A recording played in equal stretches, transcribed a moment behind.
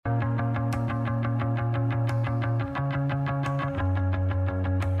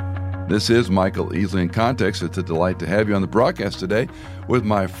This is Michael Easley in Context. It's a delight to have you on the broadcast today with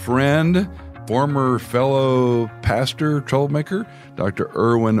my friend, former fellow pastor, troublemaker, Dr.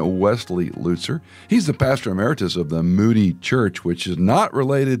 Erwin Wesley Lutzer. He's the pastor emeritus of the Moody Church, which is not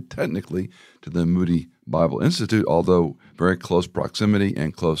related technically to the Moody Bible Institute, although very close proximity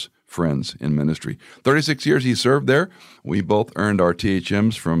and close friends in ministry. 36 years he served there. We both earned our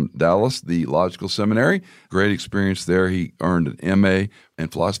THMs from Dallas, the Logical Seminary. Great experience there. He earned an MA in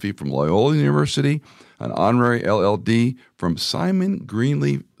philosophy from Loyola University, an honorary LLD from Simon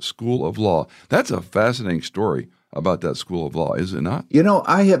Greenleaf School of Law. That's a fascinating story about that School of Law, is it not? You know,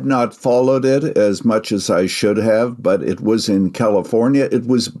 I have not followed it as much as I should have, but it was in California. It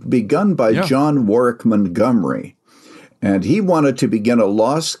was begun by John Warwick Montgomery. And he wanted to begin a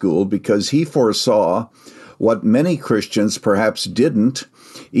law school because he foresaw what many Christians perhaps didn't,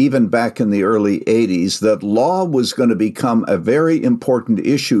 even back in the early 80s, that law was going to become a very important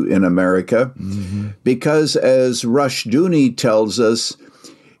issue in America because, as Rushdoony tells us,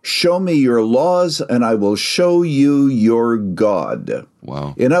 show me your laws and I will show you your God.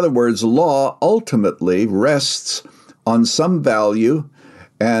 Wow. In other words, law ultimately rests on some value,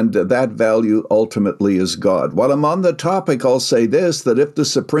 and that value ultimately is God. While I'm on the topic, I'll say this, that if the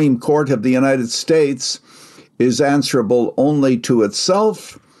Supreme Court of the United States is answerable only to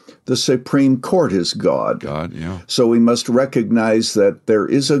itself, the Supreme Court is God. God, yeah. So we must recognize that there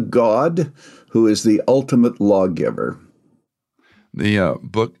is a God who is the ultimate lawgiver. The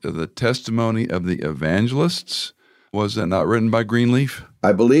book, The Testimony of the Evangelists, was that not written by Greenleaf?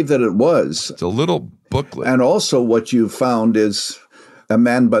 I believe that it was. It's a little booklet. And also what you found is a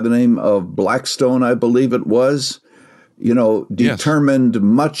man by the name of Blackstone, I believe it was, determined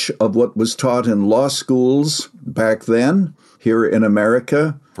much of what was taught in law schools back then here in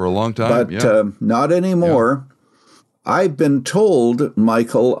America. For a long time, but not anymore. Yeah. I've been told,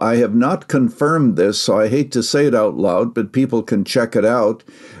 Michael, I have not confirmed this, so I hate to say it out loud, but people can check it out,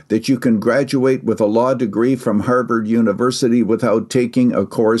 that you can graduate with a law degree from Harvard University without taking a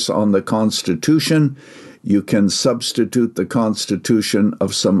course on the Constitution. You can substitute the Constitution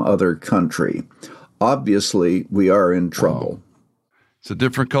of some other country. Obviously, we are in trouble. Wow. It's a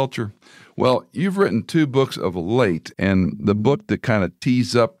different culture. Well, you've written 2 books of late, and the book that kind of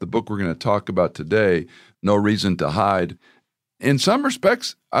tees up the book we're going to talk about today, No Reason to Hide, in some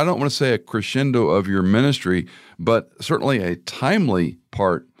respects, I don't want to say a crescendo of your ministry, but certainly a timely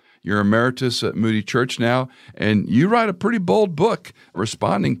part. You're emeritus at Moody Church now, and you write a pretty bold book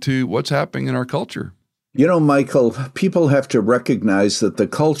responding to what's happening in our culture. You know, Michael, people have to recognize that the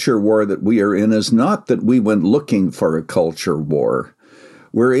culture war that we are in is not that we went looking for a culture war.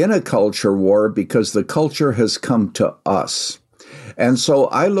 We're in a culture war because the culture has come to us. And so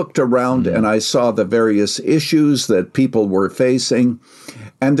I looked around and I saw the various issues that people were facing,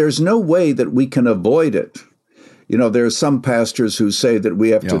 and there's no way that we can avoid it. You know, there are some pastors who say that we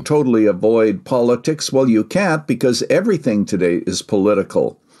have to totally avoid politics. Well, you can't, because everything today is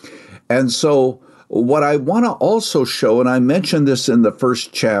political. And so what I want to also show, and I mentioned this in the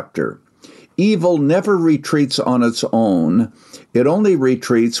first chapter, evil never retreats on its own. It only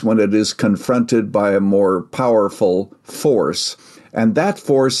retreats when it is confronted by a more powerful force, and that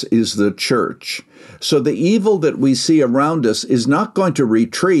force is the church. So the evil that we see around us is not going to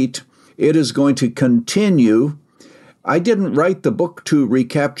retreat. It is going to continue. I didn't write the book to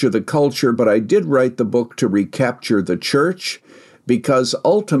recapture the culture, but I did write the book to recapture the church, because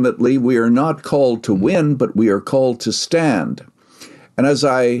ultimately we are not called to win, but we are called to stand. And as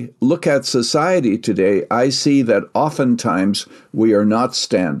I look at society today, I see that oftentimes we are not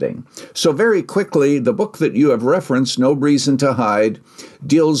standing. So very quickly, the book that you have referenced, No Reason to Hide,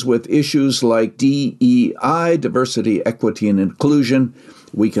 deals with issues like DEI, diversity, equity, and inclusion.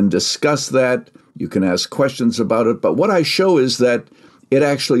 We can discuss that. You can ask questions about it. But what I show is that it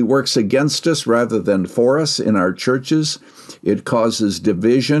actually works against us rather than for us in our churches. It causes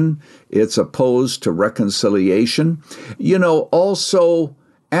division. It's opposed to reconciliation. You know, also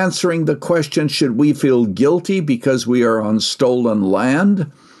answering the question, should we feel guilty because we are on stolen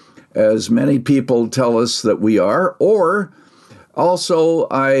land, as many people tell us that we are? Or also,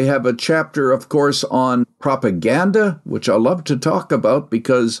 I have a chapter, of course, on propaganda, which I love to talk about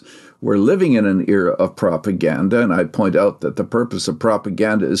because we're living in an era of propaganda, and I point out that the purpose of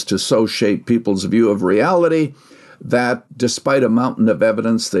propaganda is to so shape people's view of reality that despite a mountain of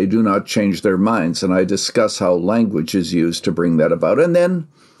evidence, they do not change their minds. And I discuss how language is used to bring that about. And then,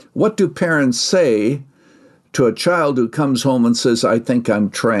 what do parents say to a child who comes home and says, I think I'm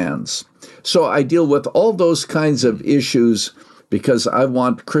trans? So I deal with all those kinds of issues because I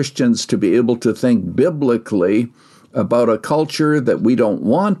want Christians to be able to think biblically about a culture that we don't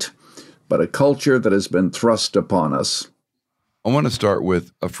want, but a culture that has been thrust upon us. I want to start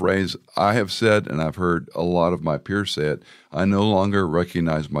with a phrase I have said, and I've heard a lot of my peers say it. I no longer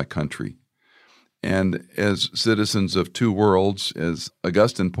recognize my country. And as citizens of two worlds, as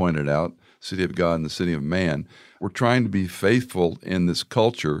Augustine pointed out, city of God and the city of man, we're trying to be faithful in this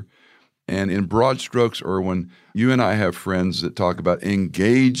culture. And in broad strokes, Erwin, you and I have friends that talk about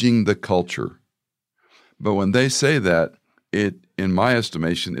engaging the culture. But when they say that, it, in my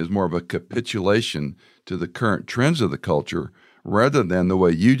estimation, is more of a capitulation to the current trends of the culture rather than the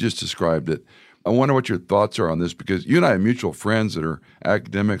way you just described it. I wonder what your thoughts are on this, because you and I have mutual friends that are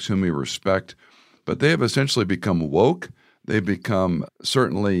academics whom we respect, but they have essentially become woke. They've become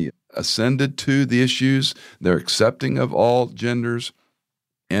certainly ascended to the issues. They're accepting of all genders.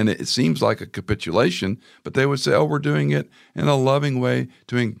 And it seems like a capitulation, but they would say, oh, we're doing it in a loving way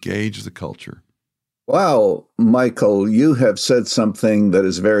to engage the culture. Wow, Michael, you have said something that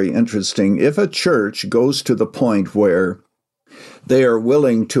is very interesting. If a church goes to the point where they are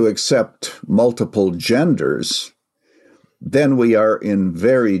willing to accept multiple genders, then we are in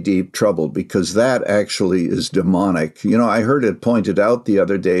very deep trouble, because that actually is demonic. You know, I heard it pointed out the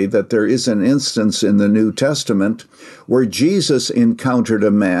other day that there is an instance in the New Testament where Jesus encountered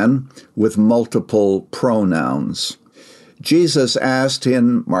a man with multiple pronouns. Jesus asked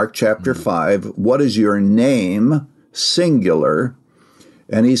in Mark chapter 5, what is your name, singular?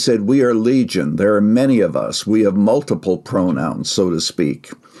 And he said, we are legion. There are many of us. We have multiple pronouns, so to speak.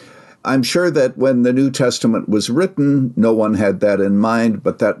 I'm sure that when the New Testament was written, no one had that in mind,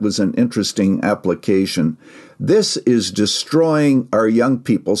 but that was an interesting application. This is destroying our young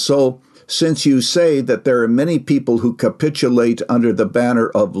people. So since you say that there are many people who capitulate under the banner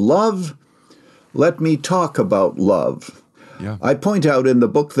of love, let me talk about love. Yeah. I point out in the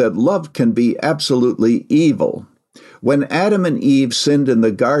book that love can be absolutely evil. When Adam and Eve sinned in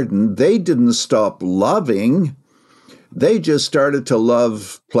the garden, they didn't stop loving. They just started to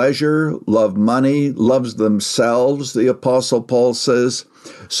love pleasure, love money, love themselves, the Apostle Paul says.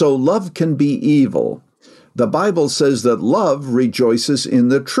 So love can be evil. The Bible says that love rejoices in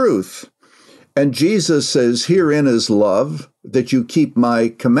the truth. And Jesus says, herein is love, that you keep my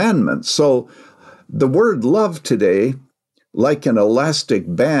commandments. So the word love today, like an elastic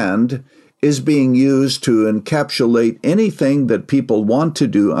band, is being used to encapsulate anything that people want to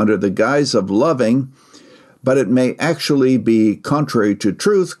do under the guise of loving, but it may actually be contrary to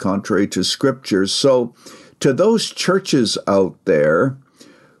truth, contrary to scriptures. So to those churches out there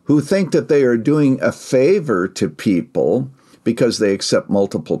who think that they are doing a favor to people because they accept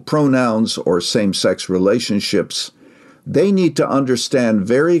multiple pronouns or same-sex relationships, they need to understand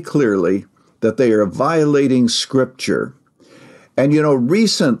very clearly that they are violating scripture. And you know,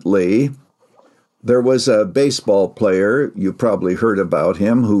 recently there was a baseball player, you probably heard about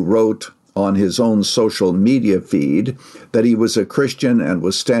him, who wrote on his own social media feed that he was a Christian and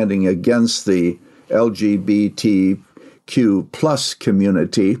was standing against the LGBTQ plus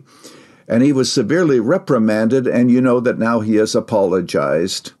community. And he was severely reprimanded, and you know that now he has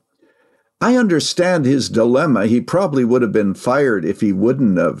apologized. I understand his dilemma. He probably would have been fired if he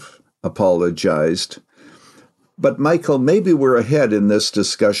wouldn't have apologized. But Michael, maybe we're ahead in this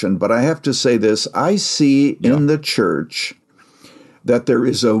discussion, but I have to say this. I see in the church that there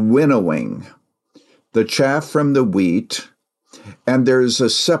is a winnowing, the chaff from the wheat, and there's a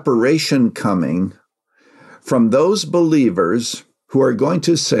separation coming from those believers who are going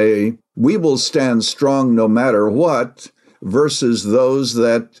to say, we will stand strong no matter what, versus those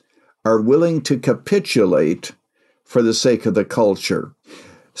that are willing to capitulate for the sake of the culture.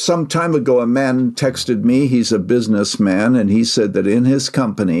 Some time ago, a man texted me, he's a businessman, and he said that in his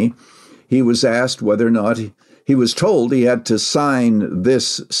company, he was asked whether or not he was told he had to sign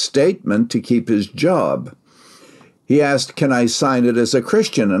this statement to keep his job. He asked, can I sign it as a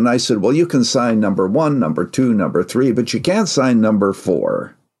Christian? And I said, well, you can sign number 1, number 2, number 3, but you can't sign number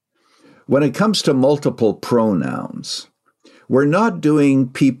 4. When it comes to multiple pronouns, we're not doing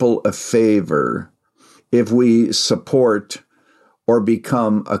people a favor if we support or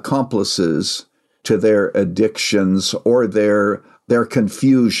become accomplices to their addictions or their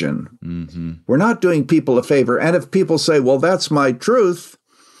confusion. Mm-hmm. We're not doing people a favor. And if people say, well, that's my truth,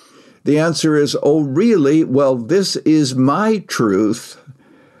 the answer is, oh, really? Well, this is my truth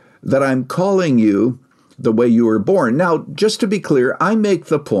that I'm calling you the way you were born. Now, just to be clear, I make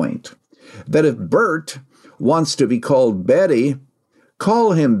the point that if Bert wants to be called Betty,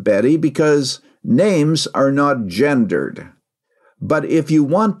 call him Betty, because names are not gendered. But if you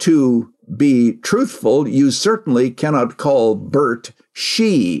want to be truthful, you certainly cannot call Bert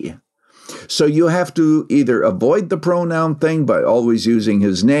she. So you have to either avoid the pronoun thing by always using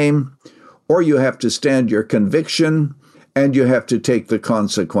his name, or you have to stand your conviction, and you have to take the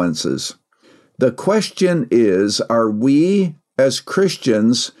consequences. The question is, are we as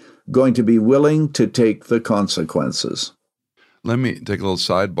Christians going to be willing to take the consequences? Let me take a little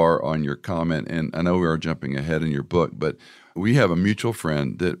sidebar on your comment, and I know we are jumping ahead in your book, but we have a mutual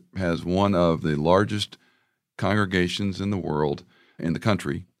friend that has one of the largest congregations in the world, in the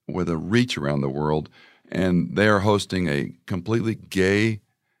country, with a reach around the world, and they are hosting a completely gay,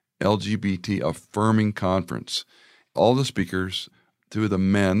 LGBT affirming conference. All the speakers, two of the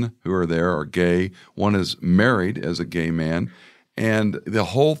men who are there are gay. One is married as a gay man, and the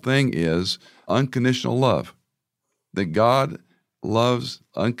whole thing is unconditional love, that God loves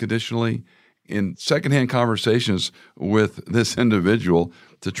unconditionally. In secondhand conversations with this individual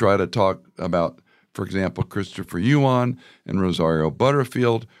to try to talk about, for example, Christopher Yuan and Rosario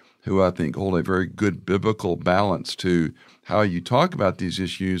Butterfield, who I think hold a very good biblical balance to how you talk about these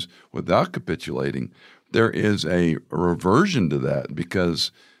issues without capitulating. There is a reversion to that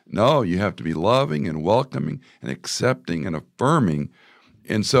because, no, you have to be loving and welcoming and accepting and affirming.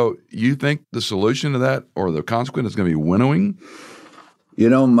 And so you think the solution to that or the consequence is going to be winnowing? You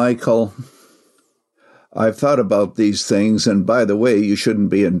know, Michael, I've thought about these things, and by the way, you shouldn't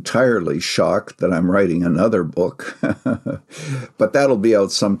be entirely shocked that I'm writing another book, but that'll be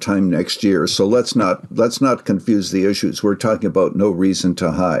out sometime next year. So let's not confuse the issues. We're talking about no reason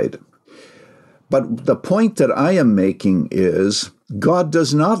to hide. But the point that I am making is God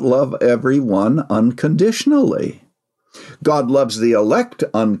does not love everyone unconditionally. God loves the elect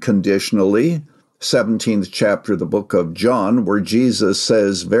unconditionally. 17th chapter of the book of John, where Jesus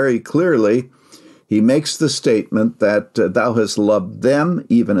says very clearly, he makes the statement that thou hast loved them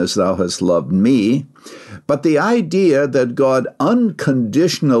even as thou hast loved me. But the idea that God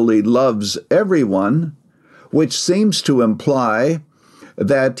unconditionally loves everyone, which seems to imply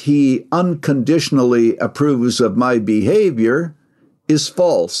that he unconditionally approves of my behavior, is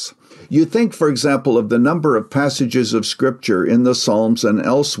false. You think, for example, of the number of passages of Scripture in the Psalms and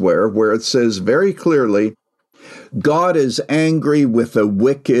elsewhere where it says very clearly, God is angry with the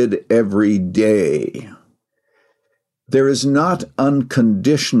wicked every day. There is not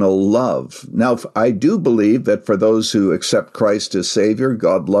unconditional love. Now, I do believe that for those who accept Christ as Savior,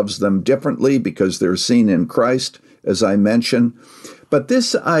 God loves them differently because they're seen in Christ, as I mentioned. But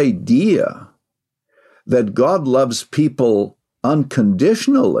this idea that God loves people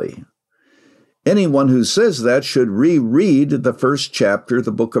unconditionally, anyone who says that should reread the first chapter of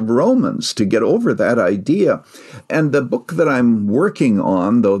the book of Romans to get over that idea. And the book that I'm working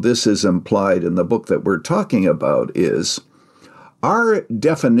on, though this is implied in the book that we're talking about, is our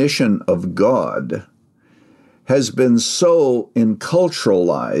definition of God has been so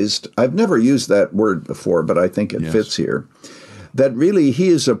enculturalized. I've never used that word before, but I think it fits here, that really he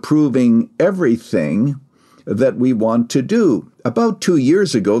is approving everything that we want to do. About 2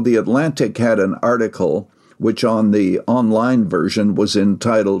 years ago, The Atlantic had an article, which on the online version was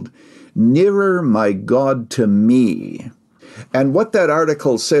entitled, Nearer My God to Me. And what that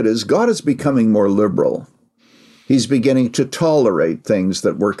article said is God is becoming more liberal. He's beginning to tolerate things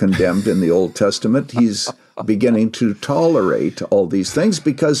that were condemned in the Old Testament. He's beginning to tolerate all these things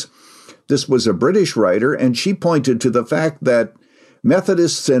because this was a British writer, and she pointed to the fact that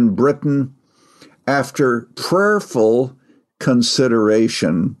Methodists in Britain, after prayerful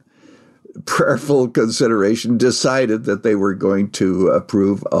consideration, decided that they were going to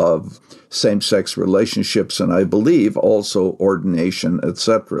approve of same-sex relationships, and I believe also ordination,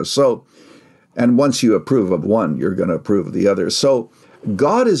 etc. So, and once you approve of one, you're going to approve of the other. So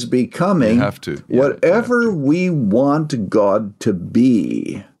God is becoming whatever we want God to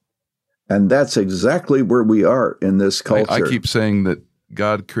be. And that's exactly where we are in this culture. I keep saying that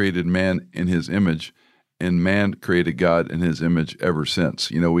God created man in his image, and man created God in his image ever since.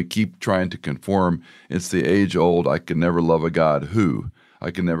 You know, we keep trying to conform. It's the age-old, I can never love a God who.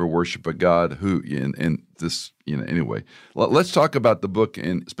 I can never worship a God who. And this, anyway. Let's talk about the book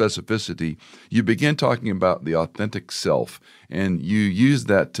in specificity. You begin talking about the authentic self, and you use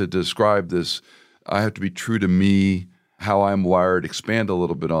that to describe this, I have to be true to me, how I'm wired. Expand a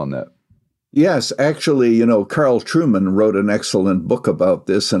little bit on that. Yes, actually, Carl Trueman wrote an excellent book about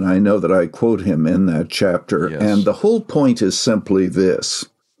this, and I know that I quote him in that chapter. Yes. And the whole point is simply this,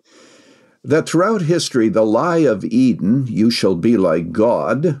 that throughout history, the lie of Eden, you shall be like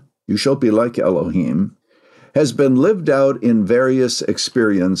God, you shall be like Elohim, has been lived out in various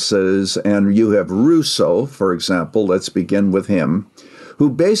experiences. And you have Rousseau, for example, let's begin with him, who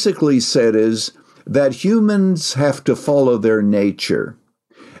basically said is that humans have to follow their nature.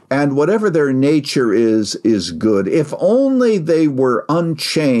 And whatever their nature is good. If only they were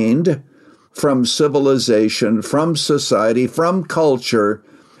unchained from civilization, from society, from culture,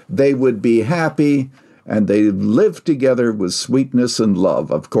 they would be happy and they live together with sweetness and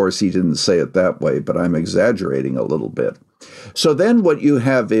love. Of course, he didn't say it that way, but I'm exaggerating a little bit. So then what you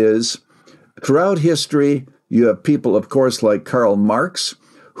have is, throughout history, you have people, of course, like Karl Marx,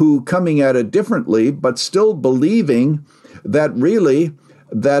 who coming at it differently, but still believing that really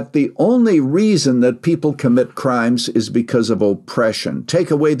that the only reason that people commit crimes is because of oppression. Take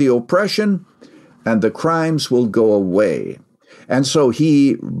away the oppression, and the crimes will go away. And so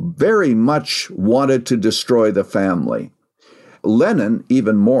he very much wanted to destroy the family. Lenin,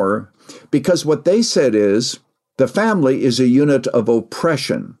 even more, because what they said is the family is a unit of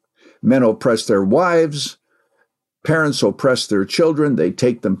oppression. Men oppress their wives, parents oppress their children, they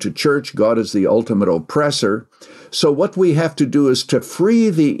take them to church, God is the ultimate oppressor. So what we have to do is to free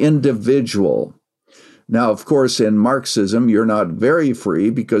the individual. Now, of course, in Marxism, you're not very free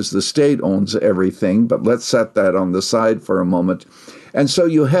because the state owns everything, but let's set that on the side for a moment. And so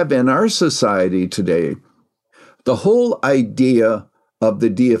you have in our society today the whole idea of the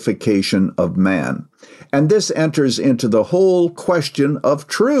deification of man. And this enters into the whole question of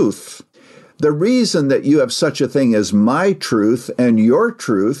truth. The reason that you have such a thing as my truth and your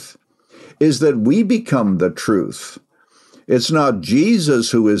truth is that we become the truth. It's not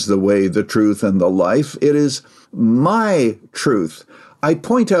Jesus who is the way, the truth, and the life. It is my truth. I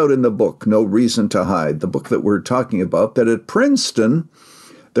point out in the book, No Reason to Hide, the book that we're talking about, that at Princeton,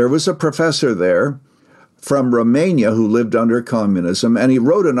 there was a professor there from Romania who lived under communism, and he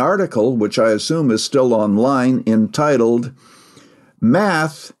wrote an article, which I assume is still online, entitled,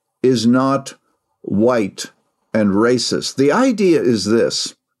 Math is Not White and Racist. The idea is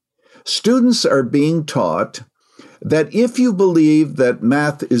this. Students are being taught that if you believe that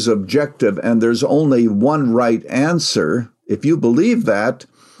math is objective and there's only one right answer, if you believe that,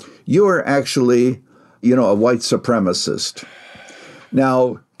 you are actually, a white supremacist.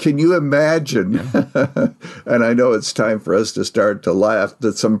 Now, can you imagine, and I know it's time for us to start to laugh,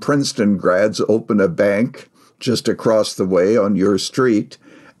 that some Princeton grads open a bank just across the way on your street.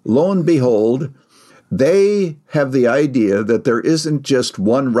 Lo and behold, they have the idea that there isn't just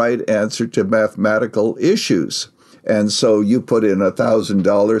one right answer to mathematical issues. And so you put in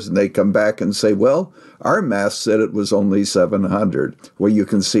 $1,000 and they come back and say, well, our math said it was only 700. Well, you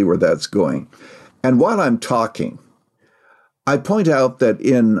can see where that's going. And while I'm talking, I point out that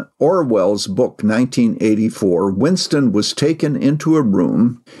in Orwell's book, 1984, Winston was taken into a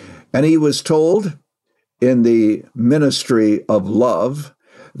room and he was told in the ministry of love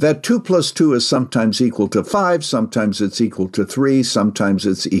that 2 plus 2 is sometimes equal to 5, sometimes it's equal to 3, sometimes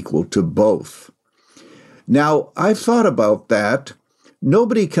it's equal to both. Now, I've thought about that.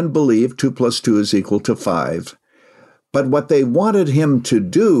 Nobody can believe 2 plus 2 is equal to 5. But what they wanted him to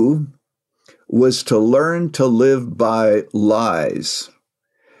do was to learn to live by lies.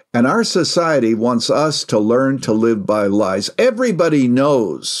 And our society wants us to learn to live by lies. Everybody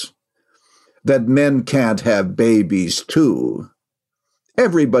knows that men can't have babies too.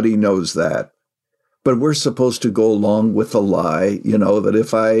 Everybody knows that. But we're supposed to go along with the lie, that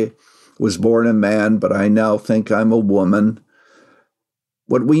if I was born a man, but I now think I'm a woman.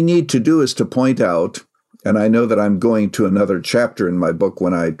 What we need to do is to point out, and I know that I'm going to another chapter in my book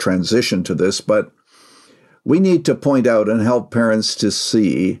when I transition to this, but we need to point out and help parents to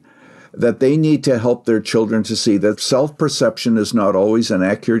see that they need to help their children to see that self-perception is not always an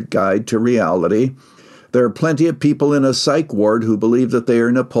accurate guide to reality. There are plenty of people in a psych ward who believe that they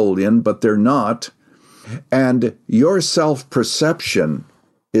are Napoleon, but they're not. And your self-perception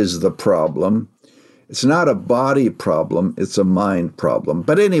is the problem. It's not a body problem, it's a mind problem.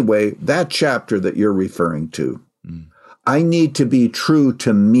 But anyway, that chapter that you're referring to, I need to be true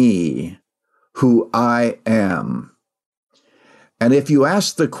to me, who I am. And if you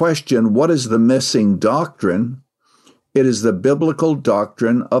ask the question, what is the missing doctrine? It is the biblical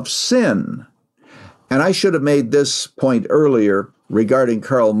doctrine of sin. And I should have made this point earlier regarding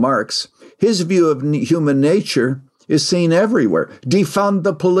Karl Marx. His view of human nature is seen everywhere. Defund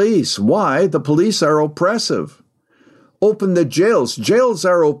the police. Why? The police are oppressive. Open the jails. Jails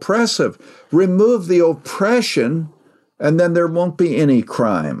are oppressive. Remove the oppression, and then there won't be any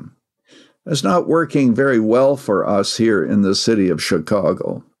crime. It's not working very well for us here in the city of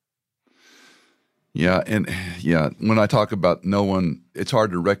Chicago. Yeah, when I talk about it's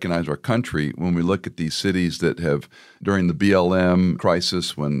hard to recognize our country when we look at these cities that have, during the BLM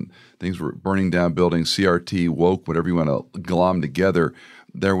crisis, when things were burning down buildings, CRT, woke, whatever you want to glom together,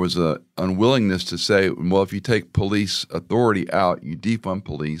 there was a unwillingness to say, well, if you take police authority out, you defund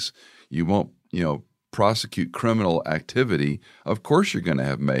police, you won't, prosecute criminal activity, of course you're going to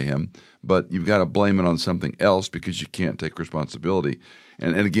have mayhem, but you've got to blame it on something else because you can't take responsibility.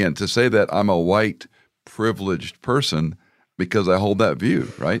 And again, to say that I'm a white privileged person because I hold that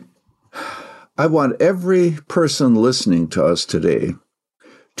view, right? I want every person listening to us today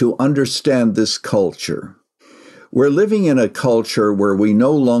to understand this culture. We're living in a culture where we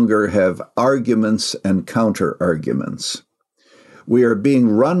no longer have arguments and counter-arguments. We are being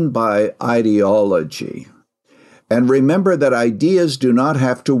run by ideology. And remember that ideas do not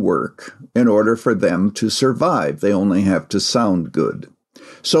have to work in order for them to survive. They only have to sound good.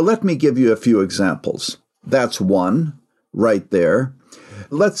 So let me give you a few examples. That's one right there.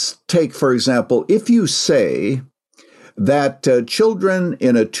 Let's take, for example, if you say that children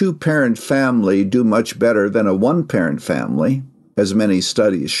in a two-parent family do much better than a one-parent family, as many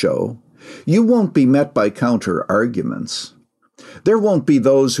studies show, you won't be met by counter-arguments. There won't be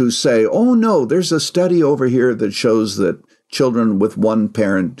those who say, oh no, there's a study over here that shows that children with one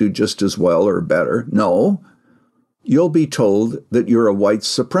parent do just as well or better. No, you'll be told that you're a white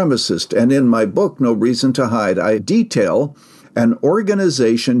supremacist. And in my book, No Reason to Hide, I detail an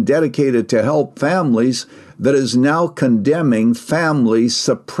organization dedicated to help families that is now condemning family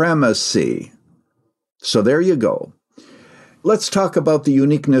supremacy. So there you go. Let's talk about the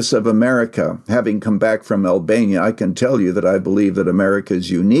uniqueness of America. Having come back from Albania, I can tell you that I believe that America is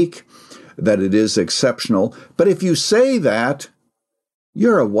unique, that it is exceptional. But if you say that,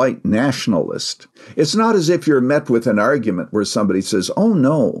 you're a white nationalist. It's not as if you're met with an argument where somebody says, oh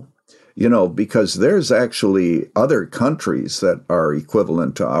no, because there's actually other countries that are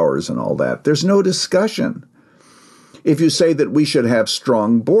equivalent to ours and all that. There's no discussion. If you say that we should have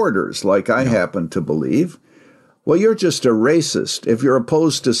strong borders, like I happen to believe, well, you're just a racist. If you're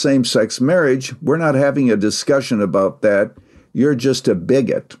opposed to same-sex marriage, we're not having a discussion about that. You're just a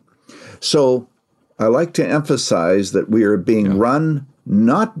bigot. So I like to emphasize that we are being run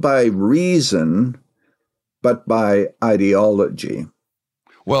not by reason, but by ideology.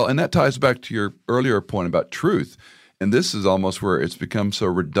 Well, and that ties back to your earlier point about truth. And this is almost where it's become so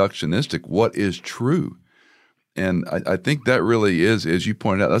reductionistic. What is true? And I think that really is, as you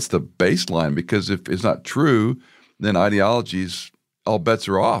pointed out, that's the baseline, because if it's not true, then ideologies, all bets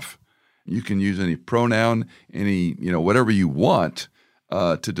are off. You can use any pronoun, any, whatever you want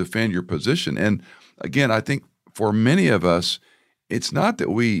to defend your position. And again, I think for many of us, it's not that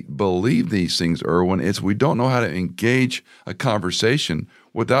we believe these things, Erwin. It's we don't know how to engage a conversation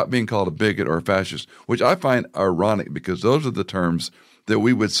without being called a bigot or a fascist, which I find ironic because those are the terms that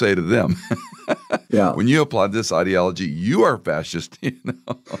we would say to them. Yeah. When you apply this ideology, you are fascist.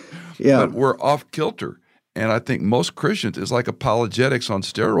 Yeah. But we're off kilter. And I think most Christians, it's like apologetics on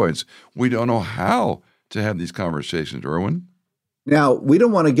steroids. We don't know how to have these conversations, Erwin. Now, we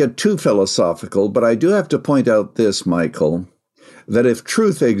don't want to get too philosophical, but I do have to point out this, Michael, that if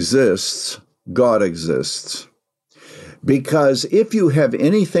truth exists, God exists. Because if you have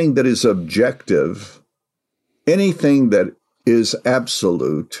anything that is objective, anything that is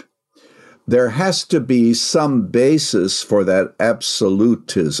absolute, there has to be some basis for that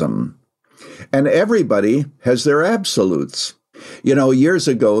absolutism. And everybody has their absolutes. Years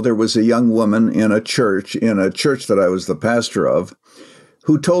ago, there was a young woman in a church that I was the pastor of,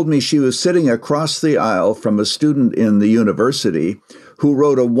 who told me she was sitting across the aisle from a student in the university who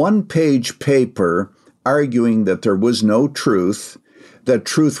wrote a one-page paper arguing that there was no truth, that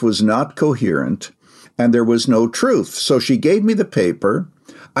truth was not coherent, and there was no truth. So she gave me the paper.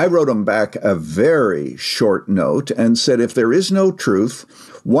 I wrote him back a very short note and said, if there is no truth,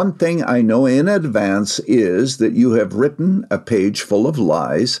 one thing I know in advance is that you have written a page full of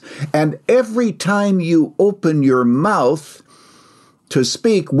lies, and every time you open your mouth to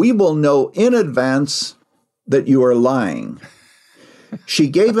speak, we will know in advance that you are lying. She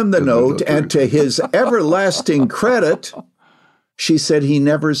gave him the note, and to his everlasting credit, she said he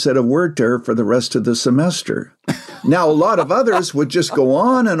never said a word to her for the rest of the semester. Now, a lot of others would just go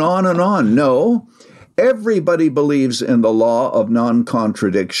on and on and on. No, everybody believes in the law of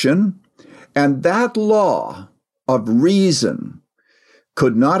non-contradiction, and that law of reason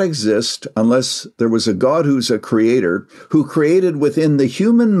could not exist unless there was a God who's a creator, who created within the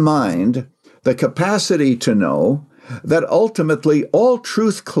human mind the capacity to know that ultimately all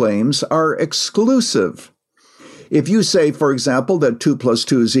truth claims are exclusive. If you say, for example, that 2 +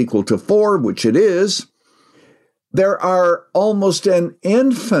 2 is equal to 4, which it is, there are almost an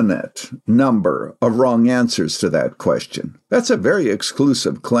infinite number of wrong answers to that question. That's a very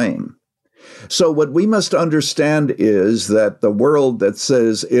exclusive claim. So what we must understand is that the world that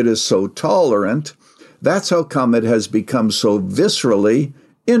says it is so tolerant, that's how come it has become so viscerally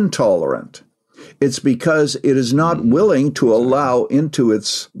intolerant. It's because it is not willing to allow into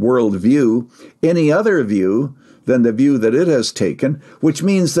its worldview any other view than the view that it has taken, which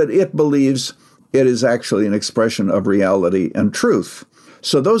means that it believes it is actually an expression of reality and truth.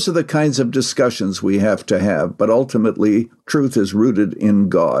 So those are the kinds of discussions we have to have, but ultimately, truth is rooted in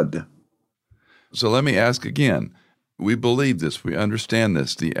God. So let me ask again. We believe this. We understand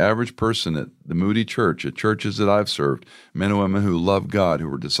this. The average person at the Moody Church, at churches that I've served, men and women who love God,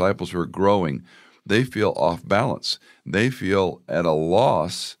 who are disciples who are growing, they feel off balance. They feel at a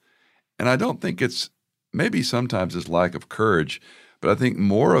loss. And I don't think it's, maybe sometimes it's lack of courage, but I think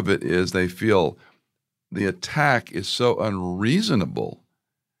more of it is they feel the attack is so unreasonable.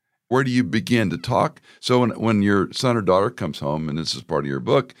 Where do you begin to talk? So when your son or daughter comes home, and this is part of your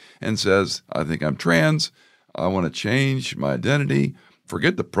book, and says, I think I'm trans, I want to change my identity,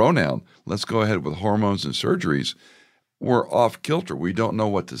 forget the pronoun, let's go ahead with hormones and surgeries, we're off kilter. We don't know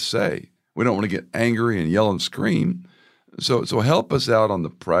what to say. We don't want to get angry and yell and scream. So help us out on the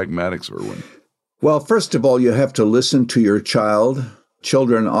pragmatics, Erwin. Well, first of all, you have to listen to your child.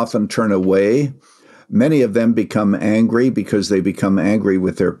 Children often turn away. Many of them become angry because they become angry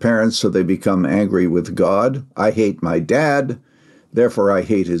with their parents, so they become angry with God. I hate my dad, therefore I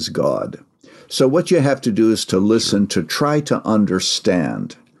hate his God. So what you have to do is to listen, to try to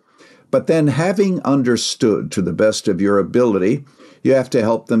understand. But then having understood to the best of your ability, you have to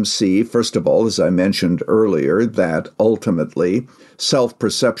help them see, first of all, as I mentioned earlier, that ultimately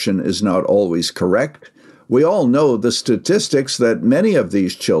self-perception is not always correct. We all know the statistics that many of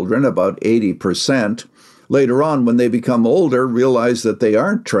these children, about 80%, later on when they become older, realize that they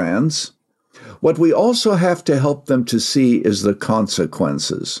aren't trans. What we also have to help them to see is the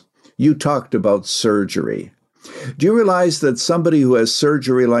consequences. You talked about surgery. Do you realize that somebody who has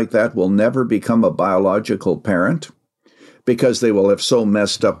surgery like that will never become a biological parent because they will have so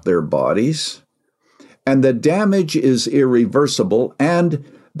messed up their bodies? And the damage is irreversible, and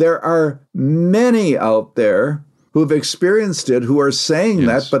there are many out there who've experienced it who are saying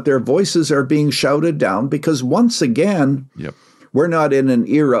that, but their voices are being shouted down because, once again, we're not in an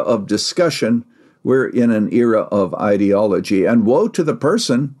era of discussion, we're in an era of ideology. And woe to the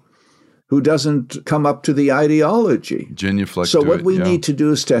person who doesn't come up to the ideology. Genuflect so to what it, we need to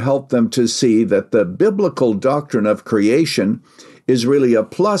do is to help them to see that the biblical doctrine of creation is really a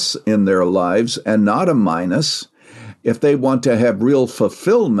plus in their lives and not a minus. If they want to have real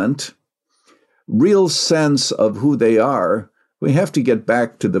fulfillment, real sense of who they are, we have to get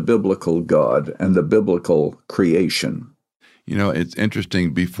back to the biblical God and the biblical creation. You know, it's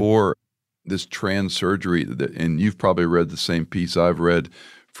interesting, before this trans surgery, and you've probably read the same piece I've read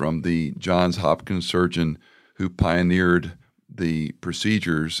from the Johns Hopkins surgeon who pioneered the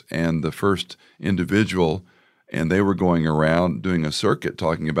procedures and the first individual, and they were going around doing a circuit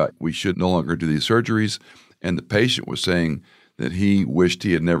talking about we should no longer do these surgeries, and the patient was saying that he wished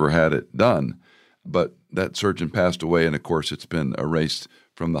he had never had it done. But that surgeon passed away, and of course it's been erased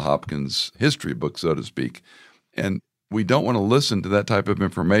from the Hopkins history book, so to speak. And we don't want to listen to that type of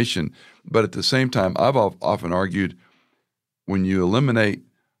information, but at the same time, I've often argued when you eliminate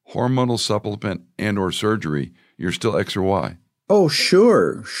hormonal supplement and or surgery, you're still X or Y. Oh,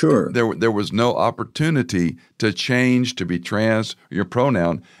 sure. There was no opportunity to change to be trans, your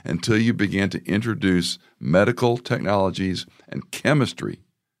pronoun, until you began to introduce medical technologies and chemistry.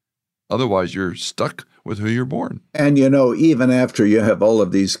 Otherwise, you're stuck with who you're born. And you know, even after you have all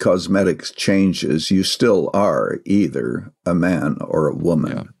of these cosmetics changes, you still are either a man or a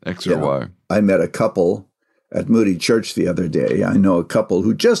woman. Yeah, X or Y. I met a couple at Moody Church the other day. I know a couple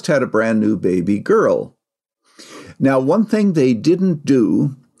who just had a brand new baby girl. Now, one thing they didn't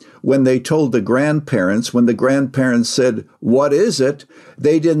do when they told the grandparents, when the grandparents said, "What is it?"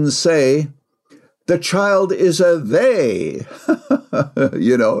 they didn't say, "The child is a they,"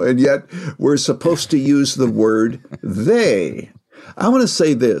 and yet we're supposed to use the word they. I want to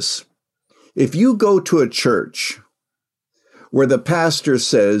say this. If you go to a church where the pastor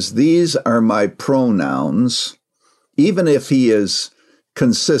says, "These are my pronouns," even if he is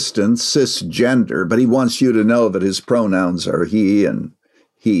consistent, cisgender, but he wants you to know that his pronouns are he and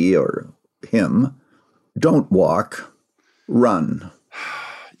he or him, don't walk, run.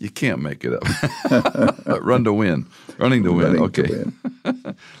 You can't make it up. Run to win. Running to win. Okay. To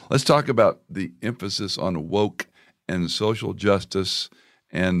win. Let's talk about the emphasis on woke and social justice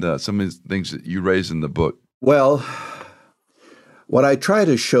and some of the things that you raise in the book. Well, what I try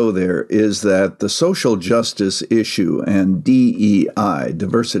to show there is that the social justice issue and DEI,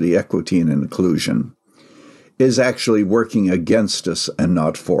 diversity, equity, and inclusion, is actually working against us and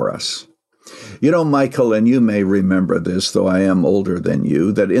not for us. You know, Michael, and you may remember this, though I am older than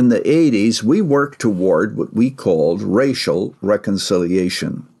you, that in the 80s, we worked toward what we called racial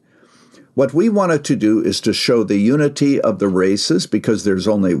reconciliation. What we wanted to do is to show the unity of the races, because there's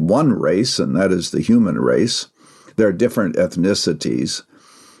only one race, and that is the human race. There are different ethnicities.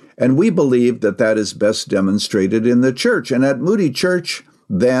 And we believe that that is best demonstrated in the church. And at Moody Church,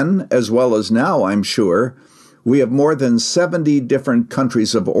 then, as well as now, I'm sure, we have more than 70 different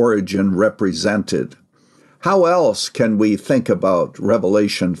countries of origin represented. How else can we think about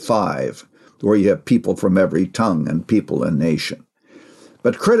Revelation 5, where you have people from every tongue and people and nation?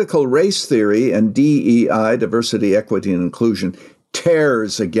 But critical race theory and DEI, diversity, equity, and inclusion,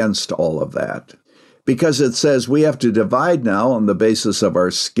 tears against all of that, because it says we have to divide now on the basis of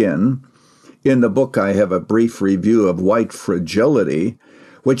our skin. In the book, I have a brief review of white fragility,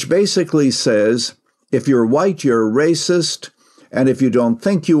 which basically says, if you're white, you're racist, and if you don't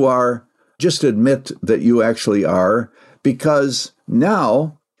think you are, just admit that you actually are, because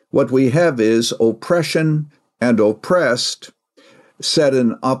now what we have is oppression and oppressed set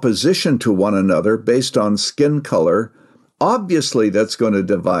in opposition to one another based on skin color. Obviously, that's going to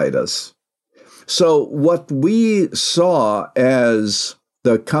divide us. So what we saw as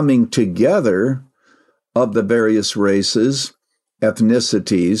the coming together of the various races,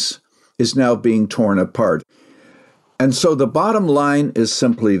 ethnicities, is now being torn apart. And so the bottom line is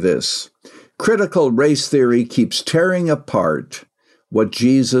simply this. Critical race theory keeps tearing apart what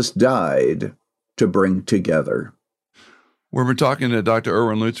Jesus died to bring together. We've been talking to Dr.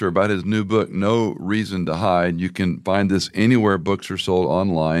 Erwin Lutzer about his new book, No Reason to Hide. You can find this anywhere books are sold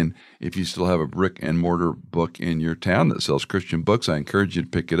online. If you still have a brick and mortar book in your town that sells Christian books, I encourage you to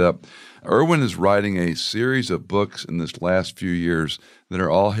pick it up. Erwin is writing a series of books in this last few years that are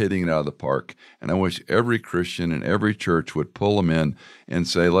all hitting it out of the park. And I wish every Christian and every church would pull them in and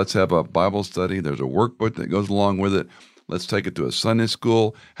say, let's have a Bible study. There's a workbook that goes along with it. Let's take it to a Sunday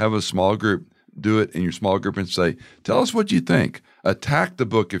school, have a small group. Do it in your small group and say, tell us what you think. Attack the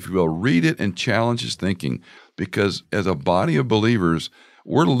book, if you will. Read it and challenge his thinking, because as a body of believers,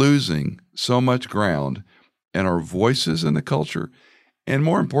 we're losing so much ground in our voices in the culture, and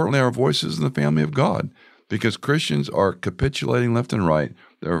more importantly, our voices in the family of God, because Christians are capitulating left and right.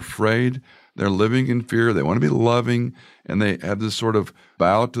 They're afraid. They're living in fear. They want to be loving, and they have this sort of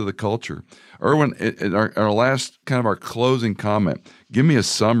bow to the culture. Erwin, in our last kind of our closing comment, give me a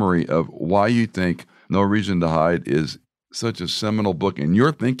summary of why you think No Reason to Hide is such a seminal book in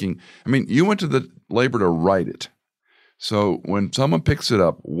your thinking. I mean, you went to the labor to write it. So when someone picks it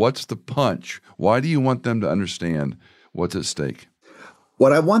up, what's the punch? Why do you want them to understand what's at stake?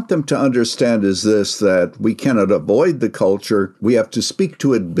 What I want them to understand is this, that we cannot avoid the culture. We have to speak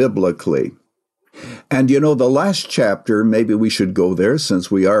to it biblically. And you know, the last chapter, maybe we should go there since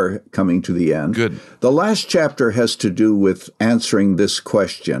we are coming to the end. Good. The last chapter has to do with answering this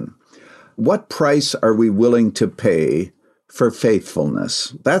question. What price are we willing to pay for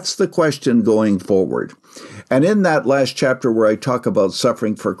faithfulness? That's the question going forward. And in that last chapter where I talk about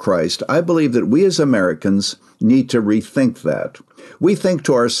suffering for Christ, I believe that we as Americans need to rethink that. We think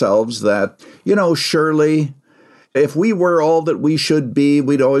to ourselves that, you know, surely if we were all that we should be,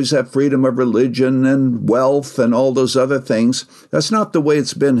 we'd always have freedom of religion and wealth and all those other things. That's not the way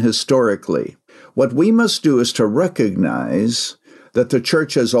it's been historically. What we must do is to recognize that the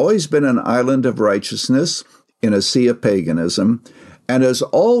church has always been an island of righteousness in a sea of paganism, and has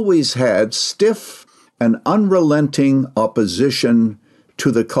always had stiff and unrelenting opposition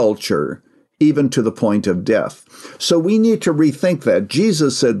to the culture, even to the point of death. So we need to rethink that.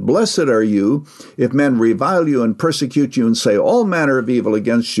 Jesus said, "Blessed are you if men revile you and persecute you and say all manner of evil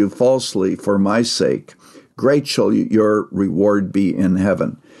against you falsely for my sake. Great shall your reward be in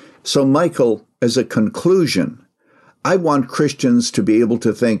heaven." So, Michael, as a conclusion, I want Christians to be able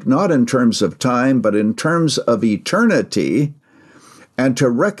to think not in terms of time, but in terms of eternity, and to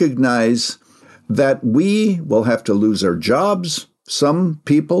recognize that we will have to lose our jobs. Some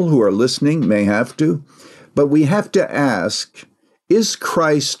people who are listening may have to, but we have to ask, is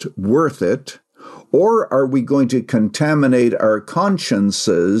Christ worth it? Or are we going to contaminate our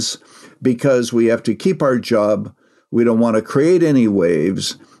consciences because we have to keep our job, we don't want to create any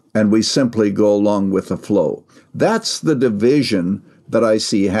waves, and we simply go along with the flow? That's the division that I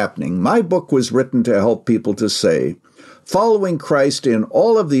see happening. My book was written to help people to say, following Christ in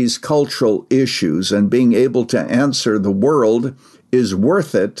all of these cultural issues and being able to answer the world is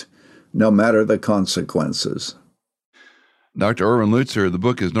worth it, no matter the consequences. Dr. Erwin Lutzer, the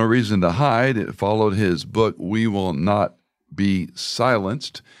book is No Reason to Hide. It followed his book, We Will Not Be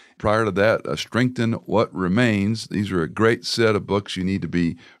Silenced. Prior to that, Strengthen What Remains. These are a great set of books you need to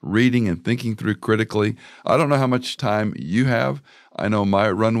be reading and thinking through critically. I don't know how much time you have. I know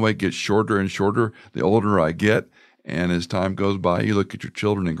my runway gets shorter and shorter the older I get. And as time goes by, you look at your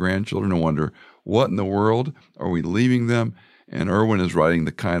children and grandchildren and wonder, what in the world are we leaving them? And Erwin is writing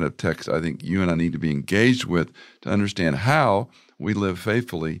the kind of text I think you and I need to be engaged with to understand how we live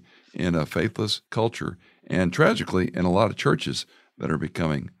faithfully in a faithless culture, and tragically in a lot of churches that are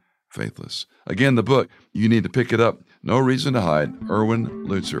becoming faithless. Again, the book, you need to pick it up. No Reason to Hide, Erwin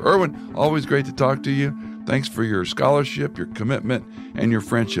Lutzer. Erwin, always great to talk to you. Thanks for your scholarship, your commitment, and your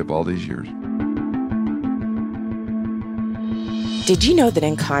friendship all these years. Did you know that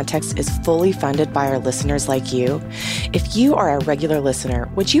In Context is fully funded by our listeners like you? If you are a regular listener,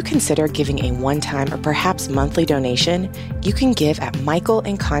 would you consider giving a one-time or perhaps monthly donation? You can give at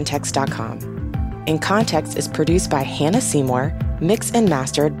michaelincontext.com. In Context is produced by Hannah Seymour, mixed and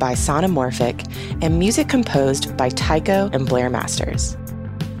mastered by Sonomorphic, and music composed by Tycho and Blair Masters.